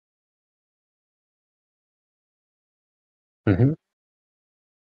Mhm.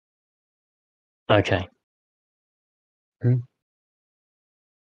 Okay. ん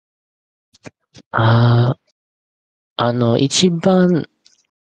あ一番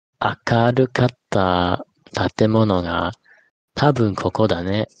明るかった建物が多分ここだ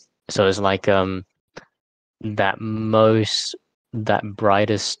ね。So it's like that most that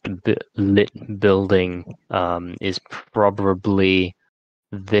brightest lit building is probably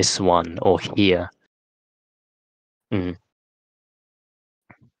this one or here. うん。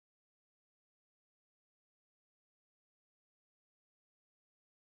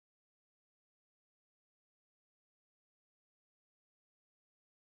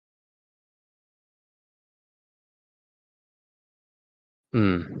う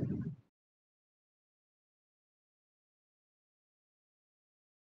ん。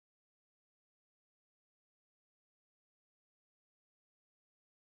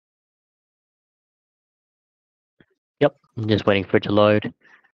Yep. I'm just waiting for it to load.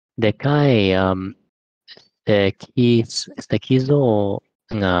 でかい、石像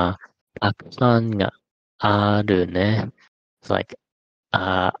がたくさんがあるね。It's like,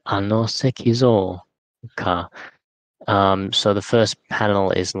 あの石像か。So the first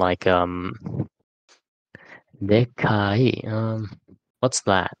panel is like, でかい, what's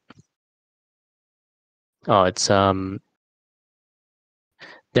that? Oh, it's,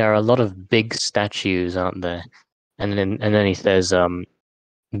 there are a lot of big statues, aren't there? And then he says,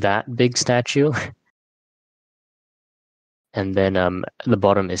 that big statue. And then, at the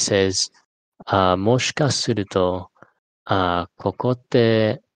bottom it says, もしかすると、ここっ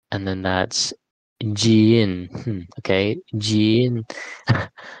て、and then that's 寺院。Okay? 寺院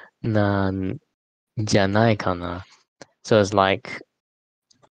なんじゃないかな。So it's like,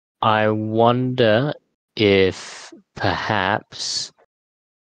 I wonder if perhaps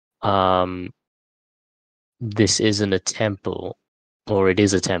um this isn't a temple or it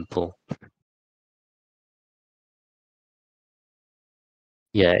is a temple.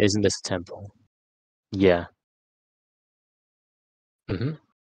 Yeah, isn't this a temple? Yeah. Hmm.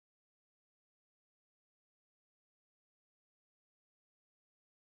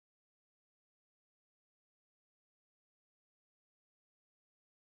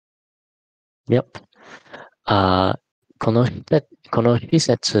 Yep. あこの施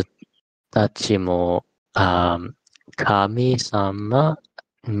設たちも、神様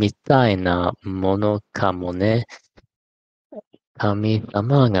みたいなものかもね。神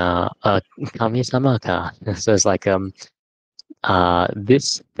様が、神様か。So it's like,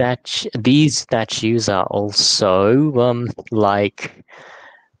 these statues are also, like,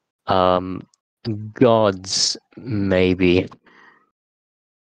 um, gods, maybe.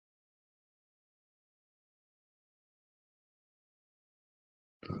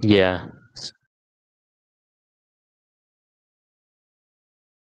 Yeah,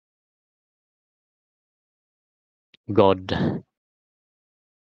 God.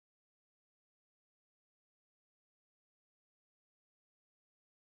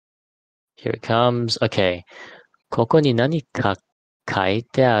 Here it comes. Okay. ここに何か書い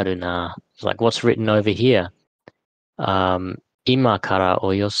てあるな。Like, what's written over here? 今から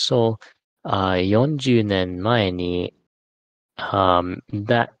およそ、40年前に、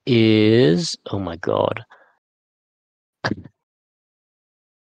that is, oh my god.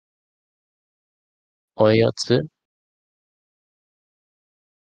 およつ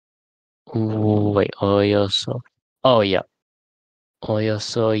Wait, およそ。Oh, yeah. およ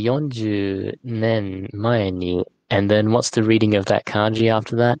そ40年前に。And then what's the reading of that kanji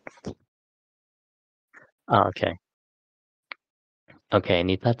after that? Oh, okay. Okay,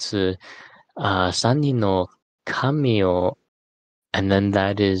 に立つ、3人の神を and then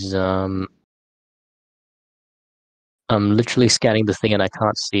that is, I'm literally scanning the thing and I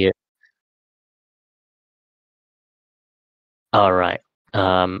can't see it. All right.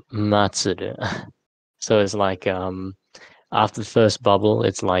 Matsuru. So it's like, after the first bubble,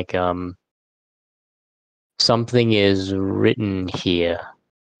 it's like, something is written here.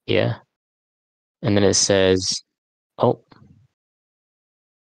 Yeah. And then it says, oh,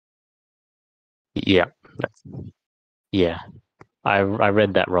 yeah. Yeah. I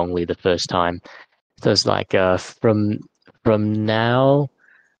read that wrongly the first time. So it's like, from now,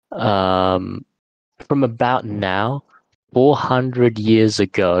 um, from about now, 400 years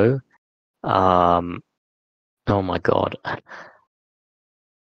ago, um, oh my God,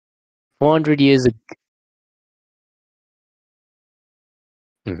 400 years ago.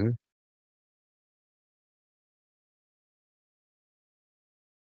 Mhm.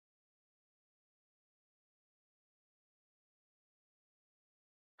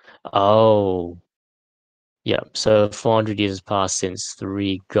 Oh, Yeah, so 400 years has passed since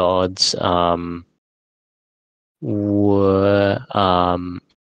three gods were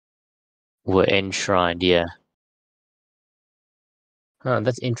were enshrined. Yeah.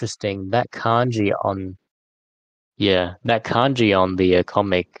 That's interesting. That kanji on the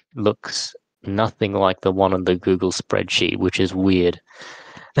comic looks nothing like the one on the Google spreadsheet, which is weird.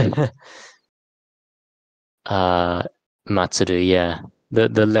 uh, Matsuru, yeah.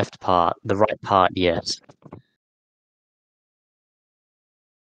 The left part, the right part, yes.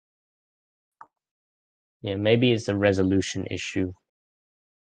 Yeah, maybe it's a resolution issue.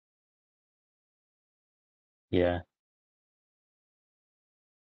 Yeah.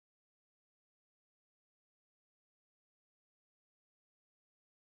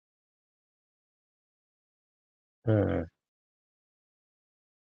 Hmm.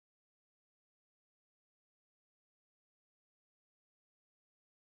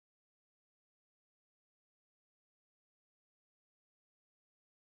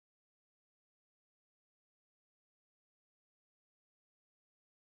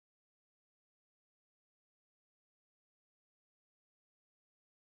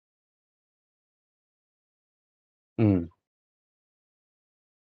 うん。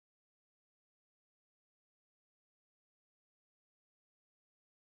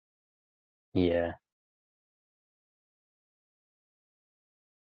Yeah.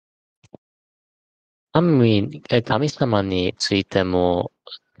 I mean, 神様についても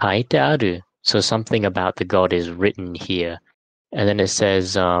書いてある. So something about the God is written here. And then it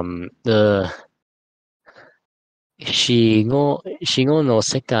says, the 死後の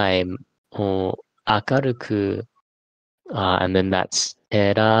世界を明るく and then that's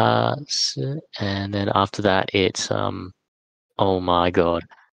eras, and then after that it's oh my god,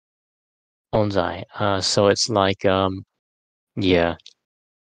 onzai. So it's like yeah.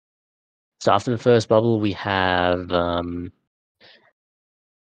 So after the first bubble, we have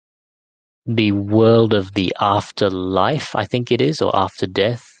the world of the afterlife, I think it is, or after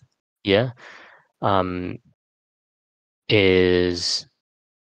death. Yeah, um, is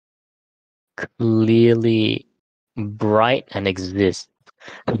clearly bright and exists.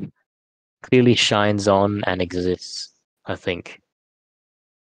 Clearly shines on and exists. I think.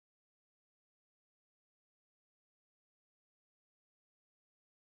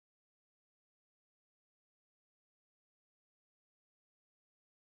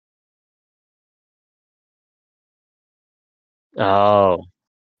 Oh,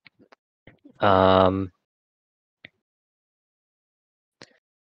 um,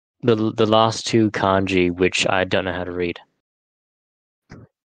 the last two kanji, which I don't know how to read.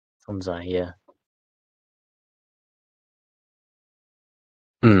 Onzai, yeah.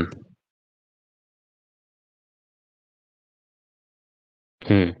 Hmm.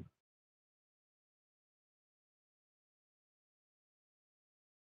 Hmm.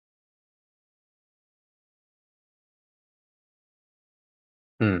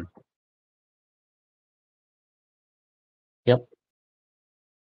 Hmm. Yep.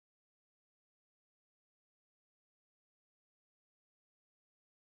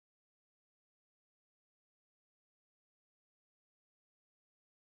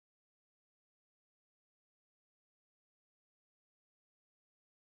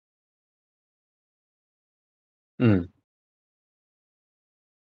 Hmm.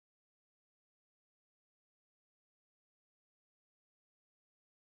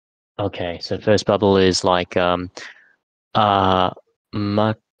 Okay. So first bubble is like uh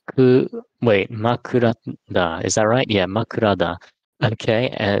maku wait makurada, is that right? Yeah, makurada. Okay.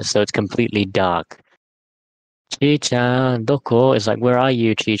 And so it's completely dark. Chi-chan doko is like, where are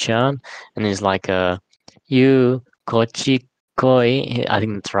you, Chi-chan? And he's like you kochi koi. I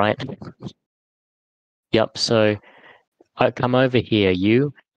think that's right. Yep. So I come over here,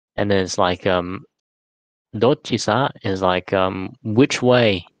 you, and then it's like dochisa is like which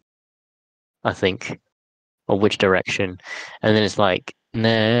way, I think, or which direction. And then it's like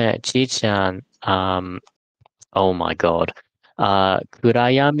ne chi-chan, oh my god.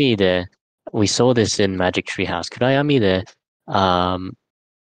 Kurayami de, we saw this in Magic Tree House. Kurayami de, um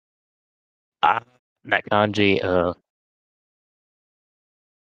ah, that kanji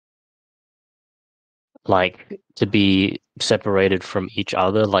like to be separated from each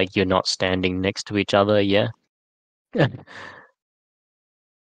other, like you're not standing next to each other, yeah.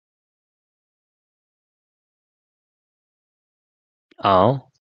 Oh,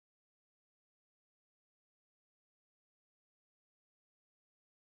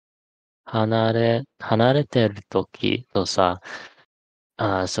 離れてる時とさ、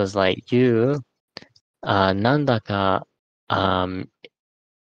so it's like you, なんだか、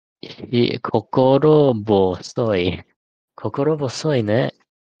心細い。心細いね.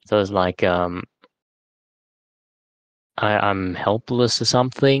 So it's like I'm helpless or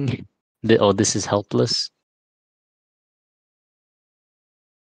something. Or this is helpless.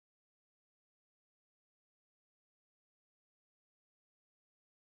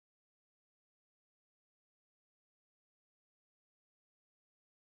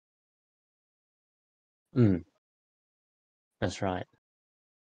 うん。That's right.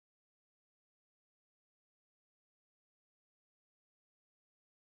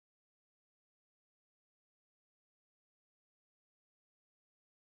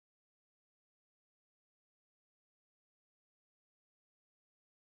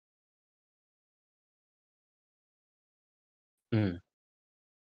 うん。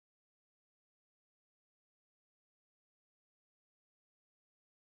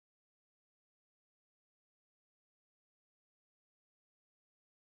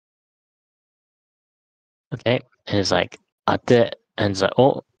Okay. And it's like, 当て. And it's like,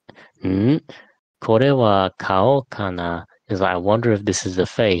 oh, んこれは顔かな? It's like, I wonder if this is a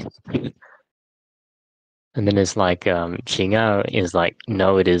face. And then it's like, 違う is like,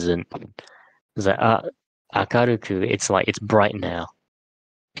 no, it isn't. It's like, 明るく, it's like, it's bright now.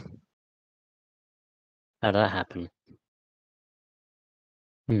 How did that happen?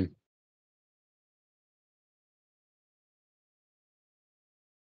 Hmm.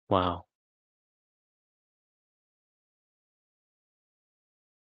 Wow.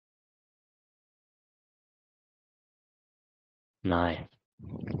 Nice.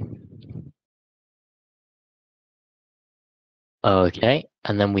 Okay.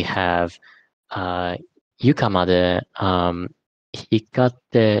 And then we have, 床まで、光っ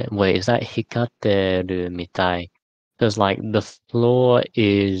て, wait, is that 光ってるみたい? Because like the floor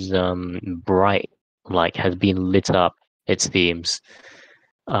is bright, like has been lit up, it seems.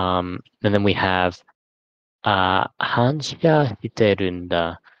 And then we have 反射してるん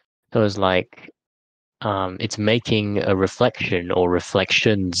だ. So it's like it's making a reflection or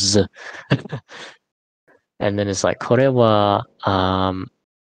reflections. And then it's like これは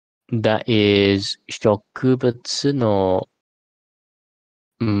that is 植物の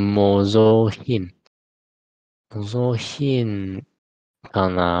模造品。模造品か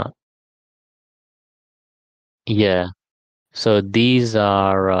な? Yeah. So these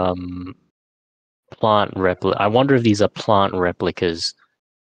are plant replica. I wonder if these are plant replicas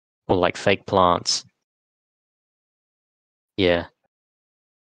or like fake plants. Yeah.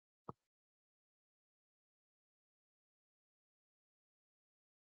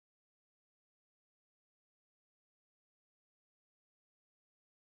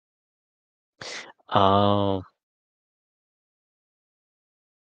 Oh,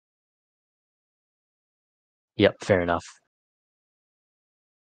 yep, fair enough.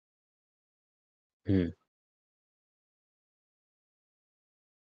 Hmm.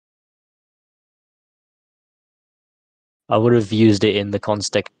 I would have used it in the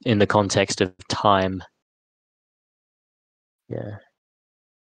context of time. Yeah.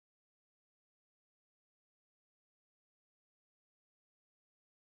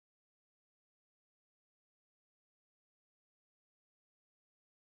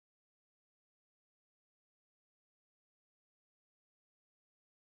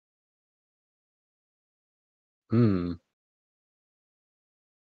 Hmm.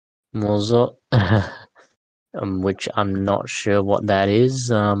 Mozo, which I'm not sure what that is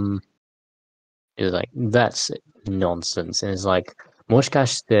like that's nonsense. And it's like もしか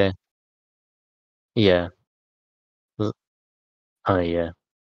して, yeah. Oh yeah.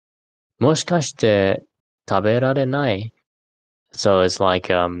 もしかして食べられない? So it's like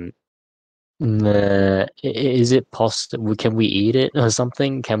is it possible? Can we eat it or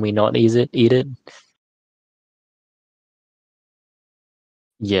something? Can we not eat it? Eat it?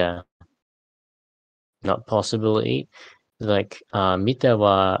 Yeah, not possible to eat. Like 見て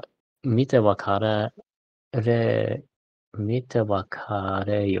わかれ、見てわか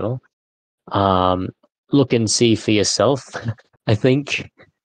れよ. Um, look and see for yourself. I think.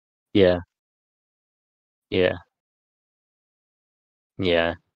 Yeah, yeah,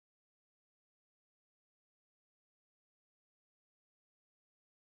 yeah.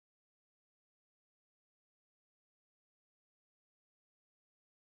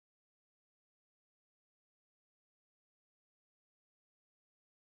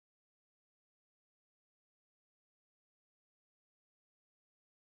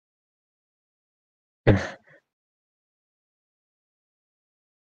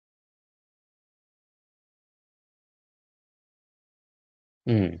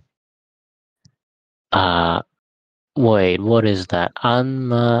 Mm. Uh, Wait, what is that?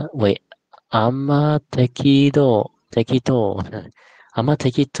 Wait, tekito. Amma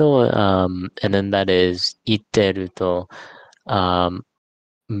tekito, and then that is itteru to,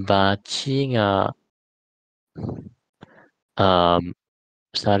 bachi ga, um,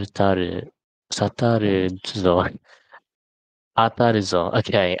 sartaru, sataru zo, ataru zo.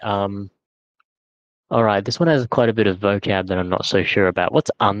 Okay, all right, this one has quite a bit of vocab that I'm not so sure about.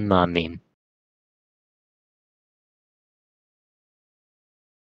 What's amma mean?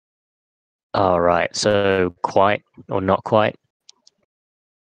 All right, so quite or not quite?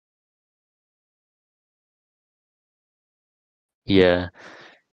 Yeah.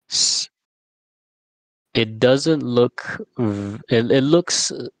 It doesn't look. It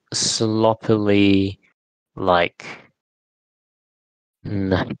looks sloppily like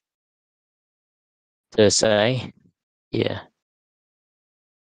to say. Yeah.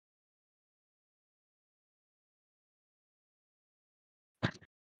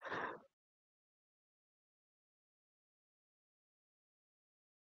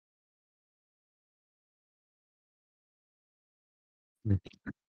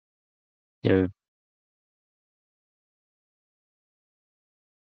 Yeah.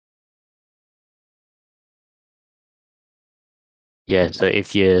 Yeah. So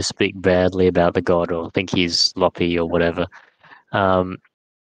if you speak badly about the god or think he's sloppy or whatever, um,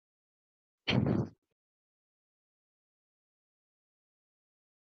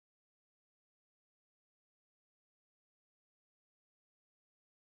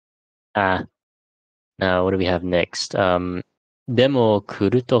 ah, now what do we have next? Demo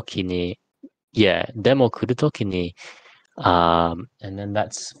kuru toki ni. Yeah, demo kuru toki ni. And then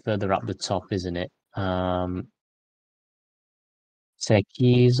that's further up the top, isn't it?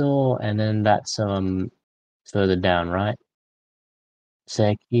 Sekizo, and then that's further down, right?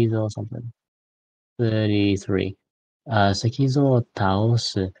 Sekizo something. 33. 石像を倒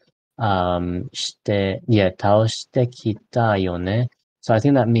す、yeah, 倒してきたよね. So I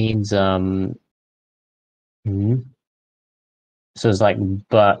think that means, so it's like,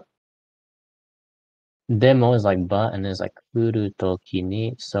 but, demo is like, but, and there's like, kuru toki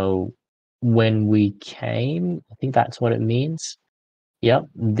ni. So when we came, I think that's what it means. Yep,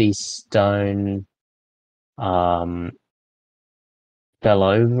 the stone, um, fell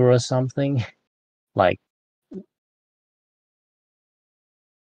over or something. Like,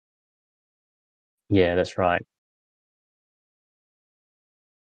 yeah, that's right.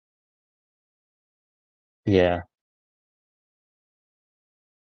 Yeah.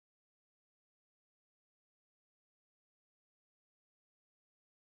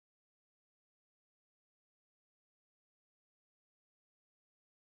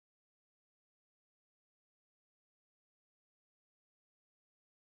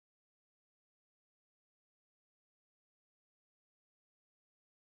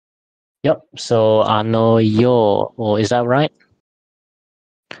 Yep. So yo, or is that right?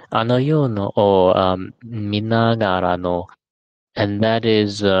 Yo no, or minagara no, and that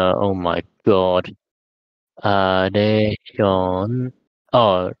is oh my god, ration,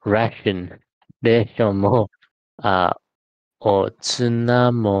 oh ration, ration mo, uh, o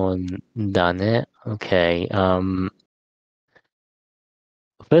tsunamon dane. Okay.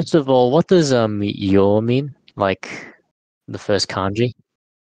 First of all, what does yo mean? Like the first kanji?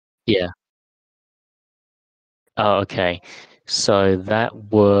 Yeah. Oh, okay. So that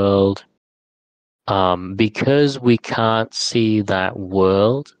world. Because we can't see that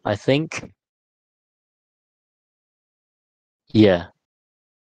world, I think. Yeah.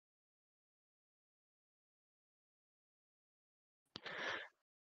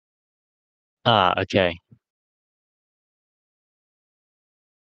 Ah, okay.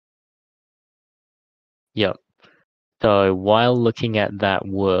 Yep. So while looking at that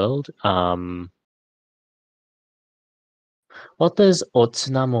world, what does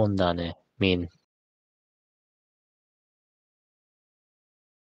otsunamondane mean?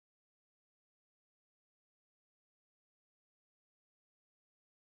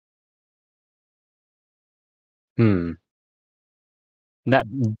 Hmm. That,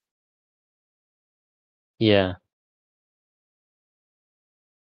 yeah.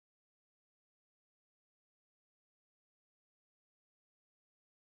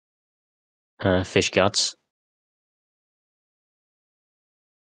 Fish guts.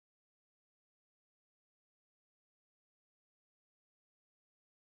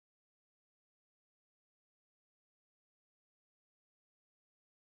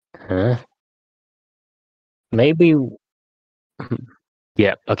 Huh? Maybe.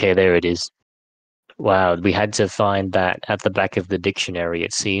 Yeah. Okay. There it is. Wow. We had to find that at the back of the dictionary,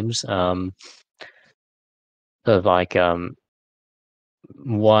 it seems. of like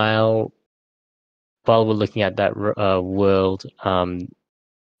while while we're looking at that world,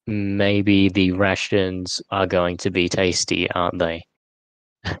 maybe the rations are going to be tasty, aren't they?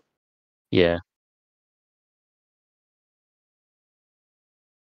 Yeah.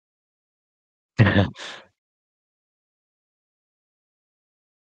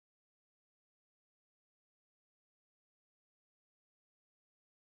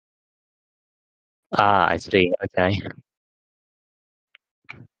 Ah, I see. Okay.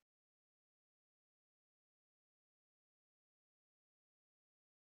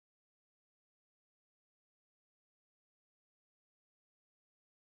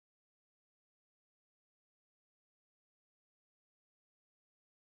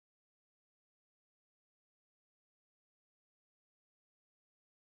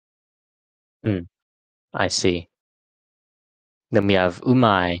 Mm, I see. Then we have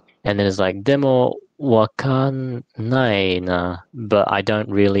umai, and then it's like demo wakanai na, but I don't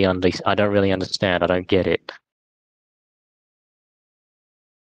really understand. I don't get it.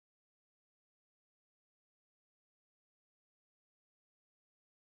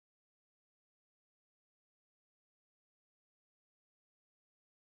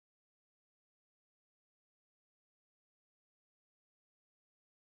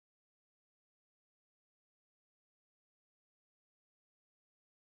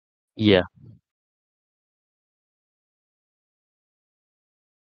 Yeah,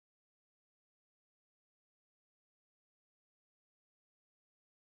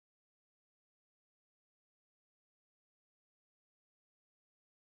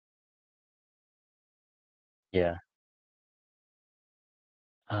 yeah.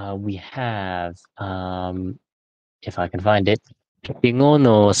 We have if I can find it, 英語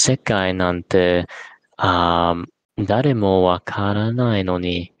の世界なんて、誰もわからないの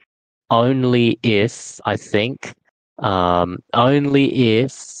に only if, I think, only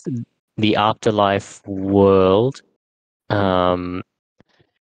if the afterlife world, um,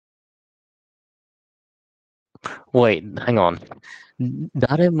 wait, hang on.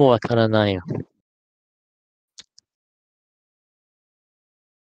 誰もわからないよ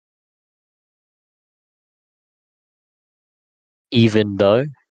even though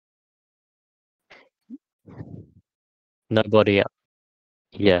nobody,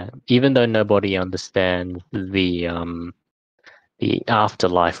 yeah, even though nobody understands the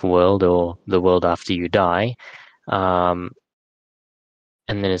afterlife world or the world after you die, um,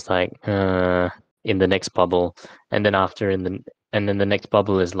 and then it's like in the next bubble, and then after in the and then the next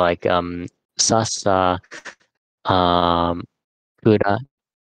bubble is like sasa um kura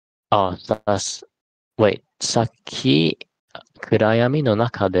oh sas wait saki kurayami no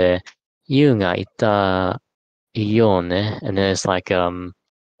naka de you ga ita yo ne, and then it's like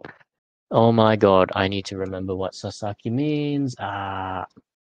oh my god, I need to remember what sasaki means.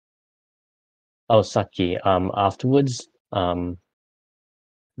 Oh, saki afterwards.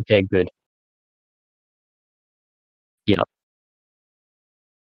 Okay, good. Yeah.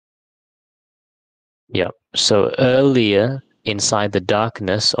 Yeah. So earlier, inside the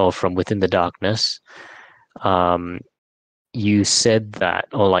darkness or from within the darkness, um, you said that,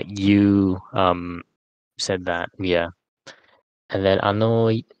 or like you said that, yeah. And then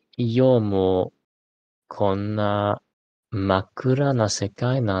夜もこんな真っ暗な世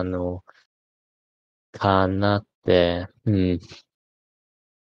界なのかなって、うん、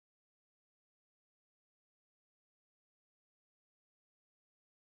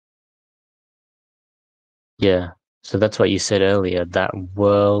yeah. So that's what you said earlier. That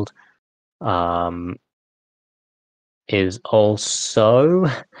world um is also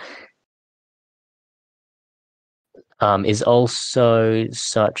is also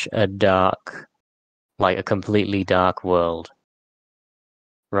such a dark, like a completely dark world,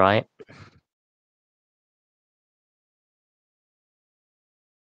 right?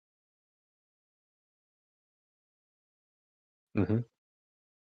 Mm-hmm.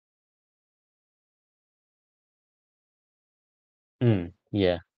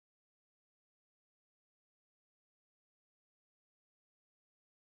 Yeah.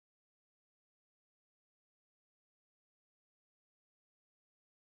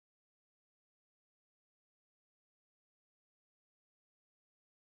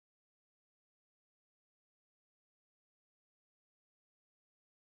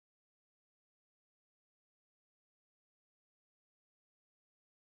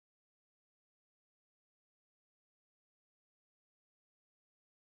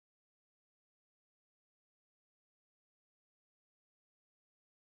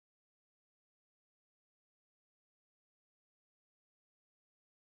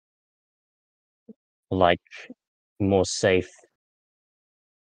 like more safe.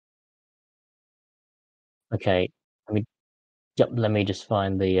 Okay, let me yep, let me just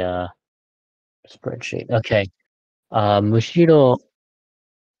find the spreadsheet. Okay. Mushiro.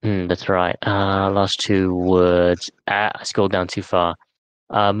 That's right. Last two words. I scrolled down too far.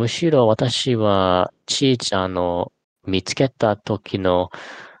 むしろ私はちいちゃんの見つけた時の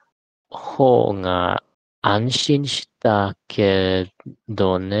方が安心したけ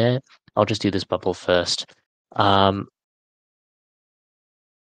どね。I'll just do this bubble first. Um,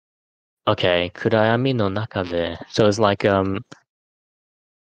 okay, 暗闇の中で. So it's like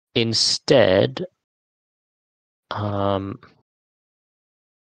instead um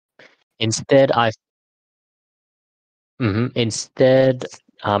instead I instead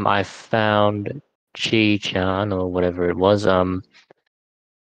I found Chi-chan or whatever it was.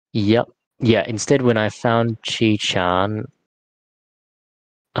 Yep. Yeah, instead when I found Chi-chan,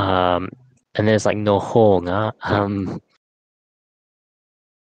 um and there's like no honga,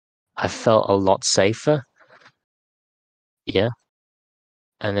 I felt a lot safer. Yeah.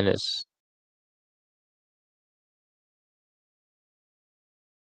 And then it's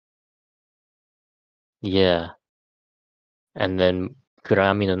yeah. And then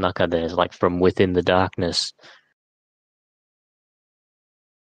Kurami no Nakade is like from within the darkness.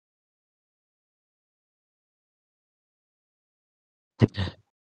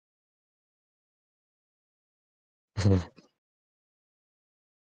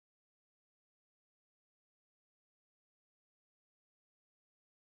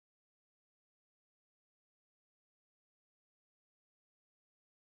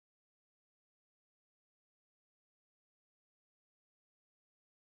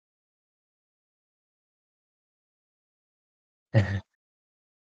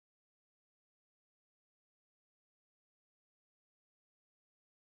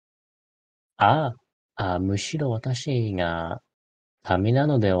 Ah, むしろ私が神な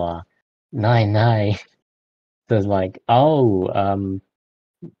のではないない。So it's like, oh,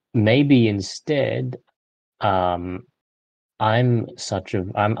 maybe instead, um, I'm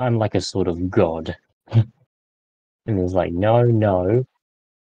like a sort of god. And it's like, no, no.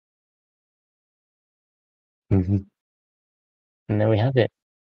 Mhm. And there we have it.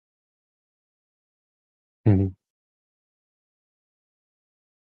 Mhm.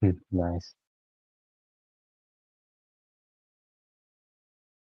 Nice.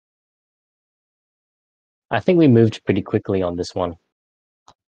 I think we moved pretty quickly on this one.